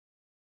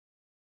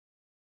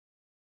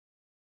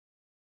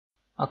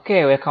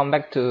Okay, welcome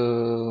back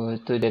to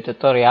the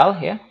tutorial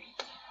here.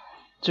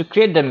 To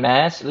create the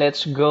mesh,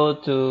 let's go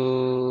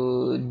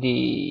to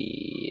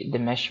the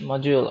mesh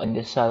module in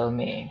the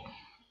SALOME.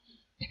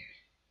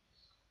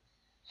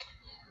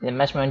 The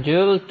mesh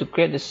module, to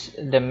create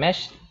the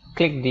mesh,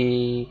 click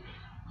the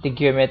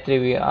geometry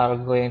we are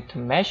going to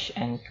mesh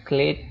and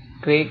click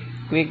create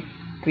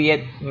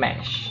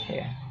mesh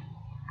here.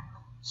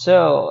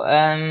 So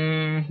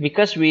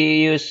because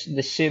we use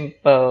the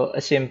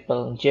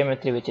simple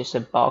geometry, which is a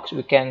box,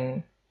 we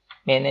can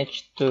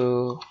manage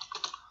to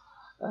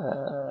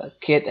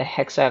create a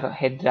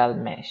hexahedral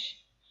mesh.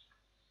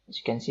 As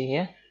you can see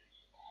here,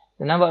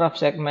 the number of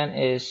segment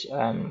is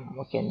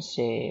we can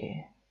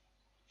say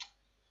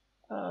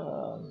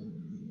no,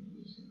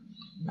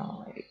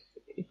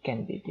 it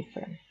can be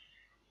different.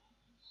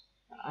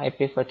 I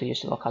prefer to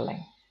use local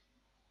length.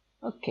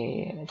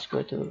 Okay, let's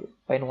go to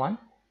point 1.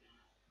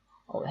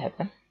 What will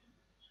happen?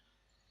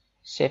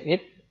 Save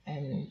it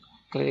and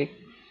click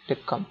the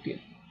compute.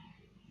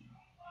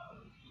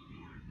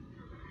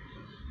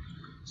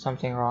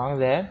 Something wrong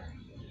there.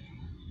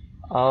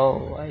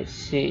 Oh, I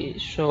see.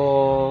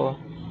 So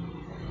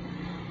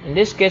in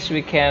this case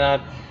we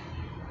cannot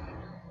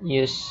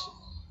use,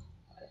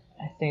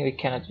 I think we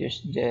cannot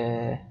use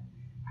the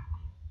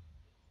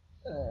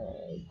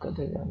go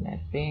to the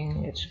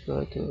mapping. Let's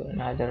go to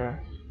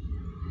another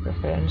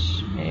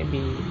reference. Maybe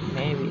it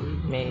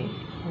may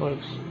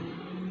works.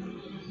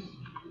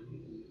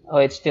 Oh,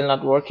 it's still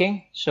not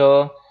working.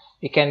 So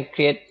we can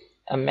create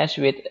a mesh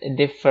with a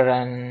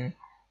different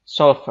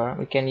solver.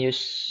 We can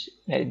use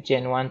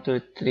Gen 1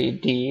 to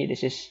 3D.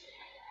 This is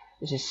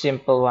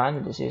simple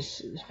one. This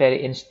is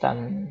very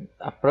instant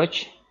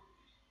approach.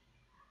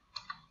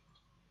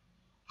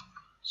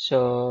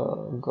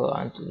 So go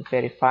on to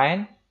very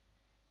fine,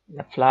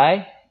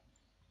 apply.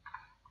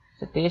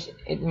 So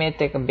it may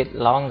take a bit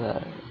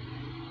longer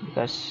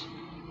because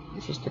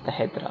this is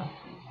tetrahedral.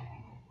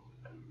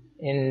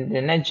 In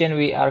the next gen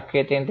we are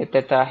creating the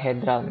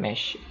tetrahedral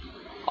mesh,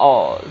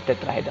 all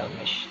tetrahedral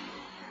mesh.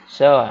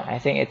 So I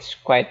think it's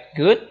quite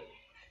good.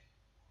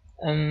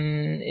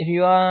 If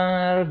you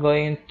are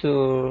going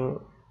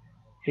to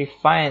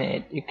refine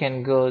it, you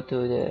can go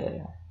to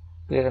the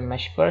clear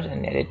mesh first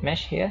and edit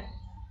mesh here.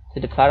 To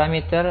the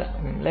parameter,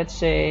 let's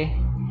say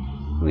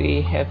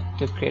we have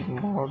to create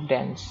more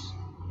dense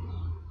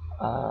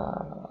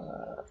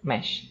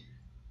mesh.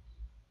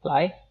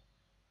 Apply,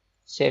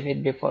 save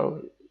it before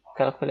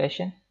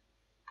calculation,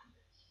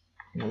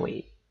 and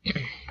wait.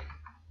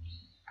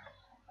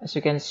 As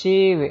you can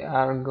see, we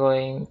are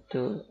going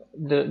to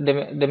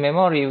the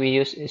memory we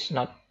use is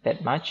not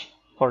that much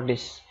for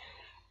this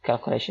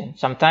calculation.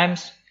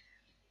 Sometimes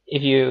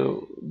if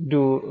you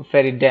do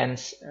very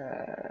dense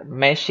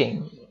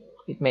meshing,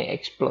 it may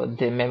explode.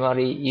 The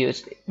memory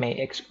used may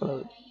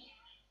explode.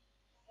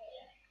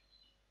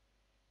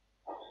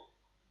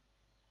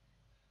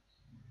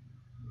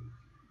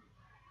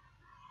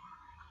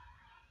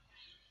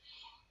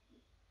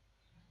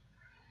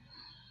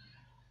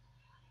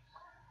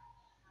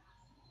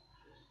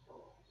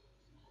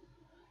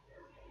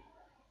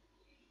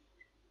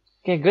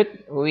 Okay,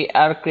 good. We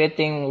are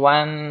creating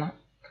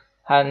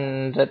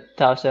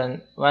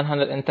 135,000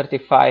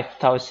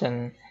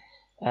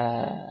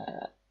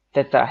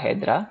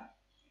 tetrahedra.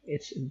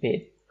 It's a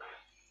bit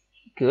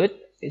good.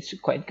 It's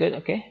quite good.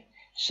 Okay,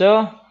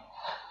 so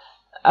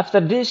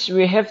after this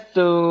we have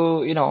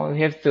to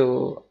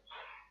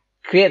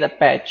create a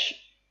patch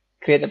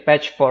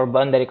for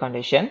boundary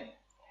condition.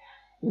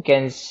 We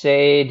can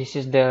say this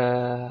is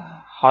the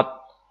hot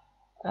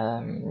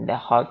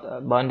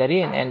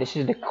boundary, and this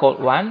is the cold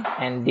one,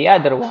 and the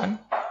other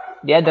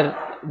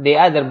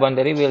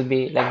boundary will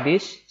be like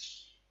this.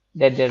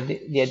 The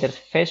other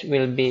face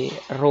will be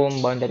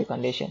room boundary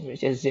condition,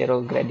 which is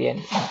 0 gradient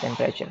in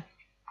temperature.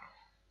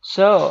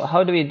 So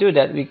how do we do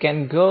that? We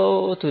can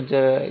go to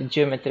the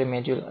geometry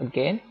module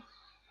again,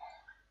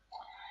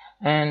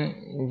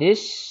 and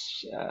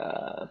this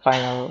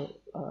final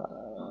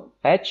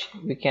patch,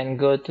 we can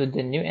go to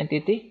the new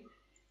entity,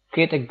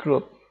 create a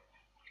group.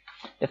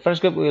 The first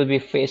group will be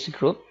face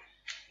group.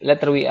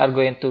 Later we are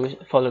going to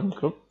follow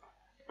group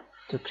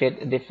to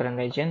create a different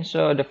region.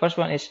 So the first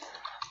one is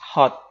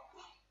hot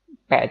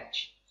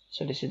patch.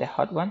 So this is the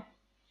hot one.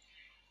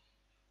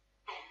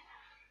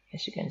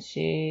 As you can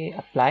see,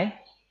 apply.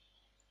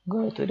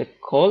 Go to the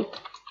cold.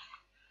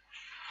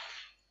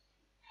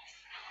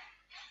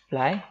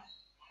 Apply.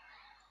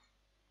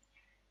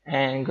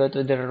 And go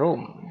to the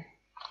room.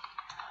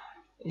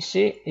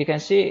 You can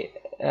see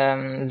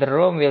the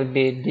room will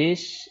be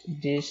this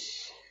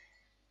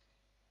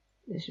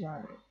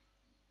one.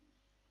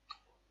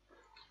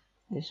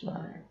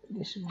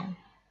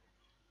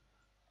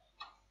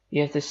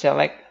 You have to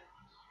select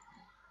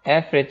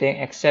everything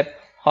except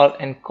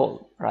hot and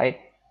cold, right?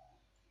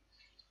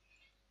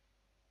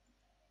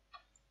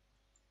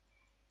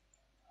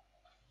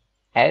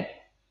 Add,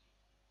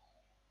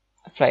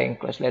 apply and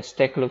close. Let's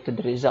take a look to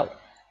the result.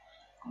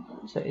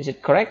 So is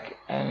it correct?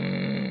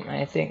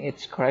 I think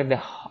it's correct.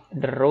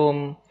 The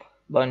room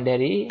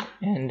boundary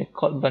and the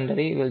cold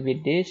boundary will be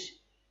this,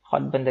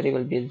 hot boundary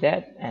will be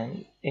that,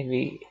 and if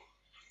we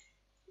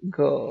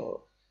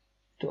go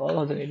to all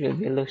of them, it will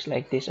be looks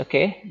like this.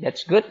 Okay,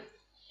 that's good.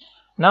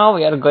 Now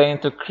we are going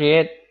to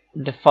create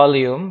the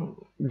volume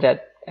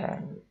that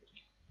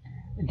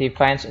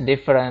defines a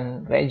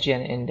different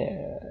region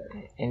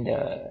in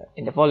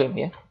the volume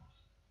here.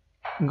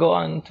 Go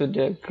on to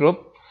the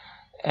group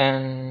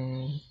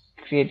and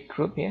create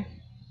group here.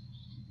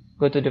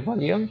 Go to the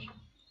volume.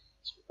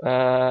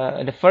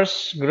 The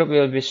first group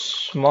will be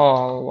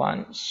small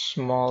one,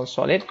 small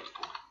solid.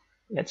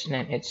 Let's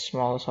name it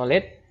small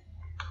solid,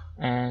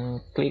 and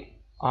click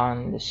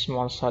on the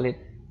small solid,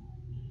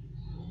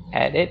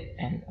 add it,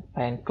 and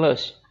apply and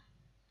close.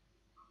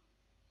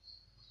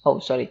 Oh,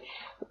 sorry,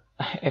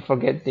 I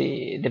forget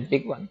the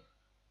big one.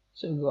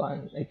 So go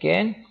on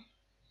again,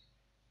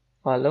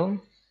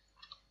 volume,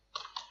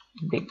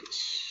 big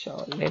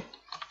solid,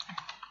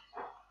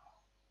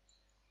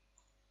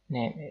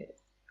 name it,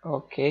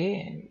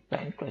 okay, and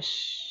apply and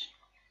close.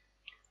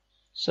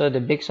 So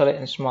the big solid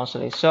and small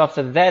solid. So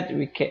after that,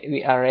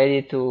 we are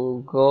ready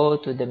to go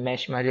to the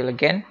mesh module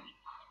again.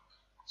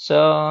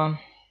 So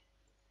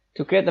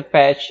to create a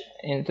patch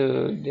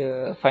into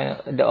the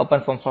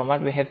OpenFOAM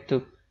format, we have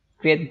to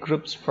create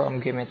groups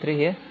from geometry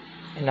here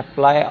and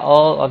apply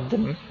all of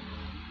them.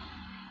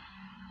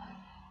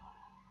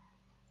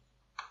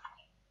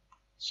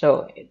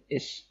 So it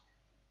is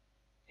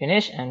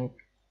finished, and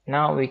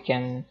now we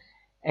can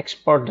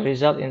export the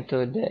result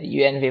into the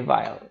UNV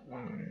file.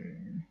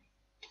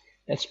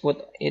 Let's put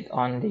it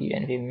on the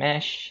UNV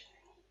mesh,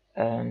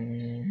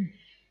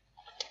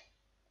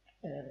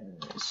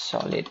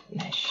 solid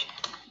mesh,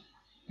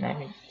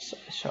 name it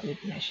solid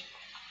mesh.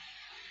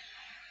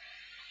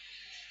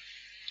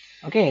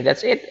 Okay,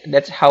 that's it.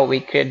 That's how we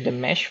create the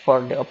mesh for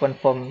the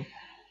OpenFOAM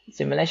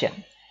simulation.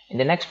 In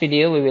the next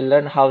video, we will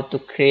learn how to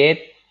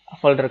create a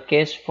folder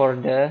case for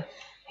the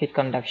heat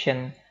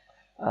conduction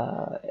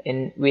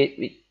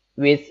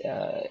with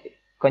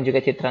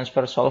conjugate heat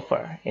transfer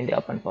solver in the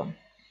OpenFOAM.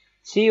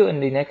 See you in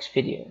the next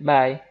video.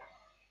 Bye.